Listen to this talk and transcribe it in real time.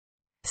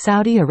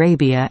Saudi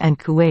Arabia and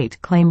Kuwait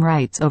claim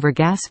rights over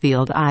gas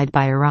field eyed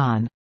by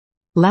Iran.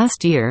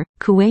 Last year,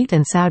 Kuwait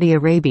and Saudi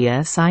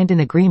Arabia signed an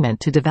agreement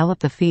to develop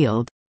the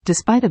field,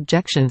 despite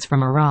objections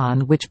from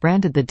Iran which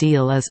branded the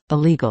deal as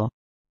illegal.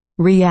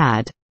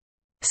 Riyadh.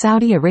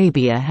 Saudi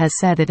Arabia has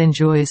said it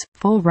enjoys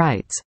full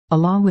rights,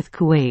 along with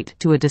Kuwait,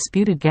 to a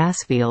disputed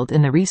gas field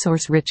in the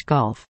resource-rich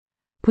Gulf,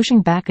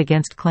 pushing back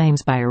against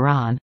claims by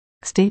Iran,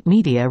 state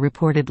media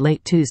reported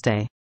late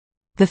Tuesday.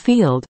 The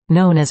field,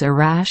 known as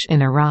Arash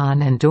in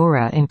Iran and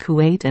Dora in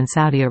Kuwait and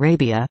Saudi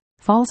Arabia,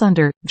 falls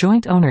under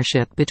joint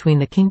ownership between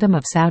the Kingdom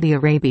of Saudi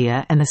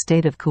Arabia and the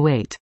State of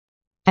Kuwait.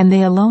 And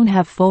they alone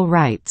have full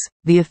rights,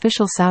 the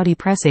official Saudi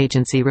press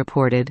agency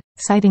reported,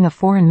 citing a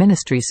foreign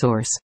ministry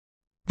source.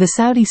 The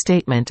Saudi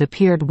statement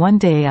appeared one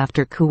day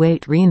after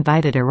Kuwait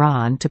re-invited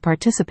Iran to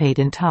participate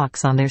in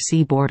talks on their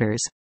sea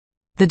borders.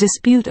 The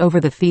dispute over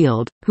the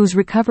field, whose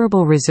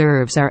recoverable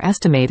reserves are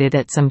estimated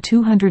at some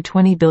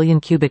 220 billion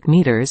cubic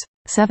meters,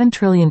 7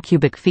 trillion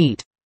cubic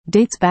feet,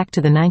 dates back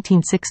to the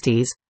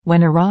 1960s,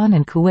 when Iran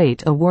and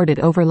Kuwait awarded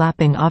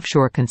overlapping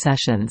offshore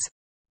concessions.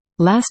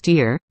 Last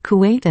year,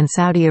 Kuwait and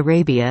Saudi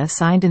Arabia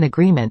signed an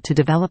agreement to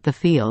develop the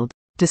field,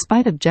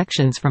 despite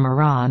objections from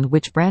Iran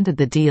which branded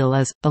the deal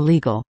as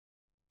illegal.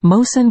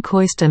 Mohsen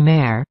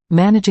Koist-Amer,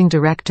 managing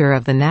director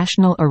of the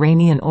National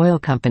Iranian Oil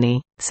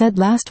Company, said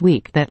last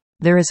week that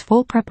there is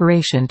full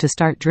preparation to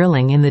start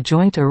drilling in the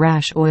joint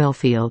Arash oil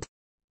field.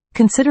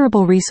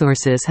 Considerable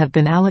resources have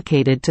been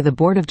allocated to the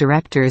board of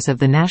directors of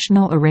the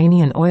National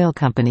Iranian Oil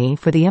Company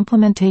for the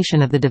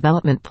implementation of the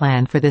development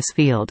plan for this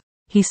field,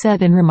 he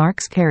said in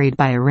remarks carried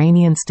by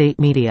Iranian state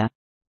media.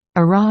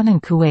 Iran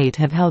and Kuwait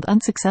have held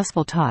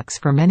unsuccessful talks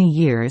for many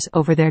years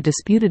over their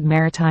disputed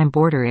maritime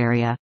border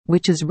area,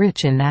 which is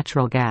rich in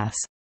natural gas.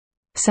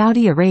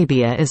 Saudi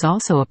Arabia is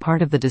also a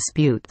part of the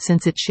dispute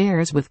since it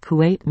shares with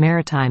Kuwait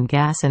maritime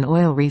gas and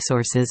oil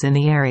resources in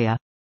the area.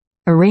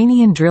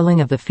 Iranian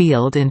drilling of the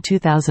field in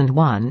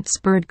 2001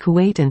 spurred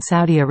Kuwait and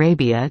Saudi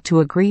Arabia to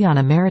agree on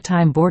a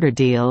maritime border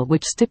deal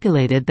which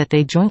stipulated that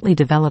they jointly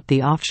develop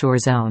the offshore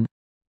zone.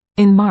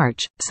 In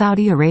March,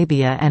 Saudi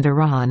Arabia and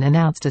Iran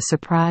announced a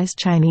surprise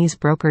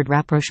Chinese-brokered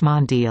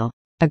rapprochement deal,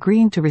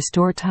 agreeing to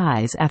restore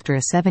ties after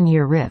a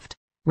 7-year rift,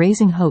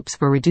 raising hopes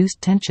for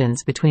reduced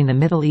tensions between the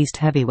Middle East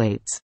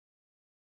heavyweights.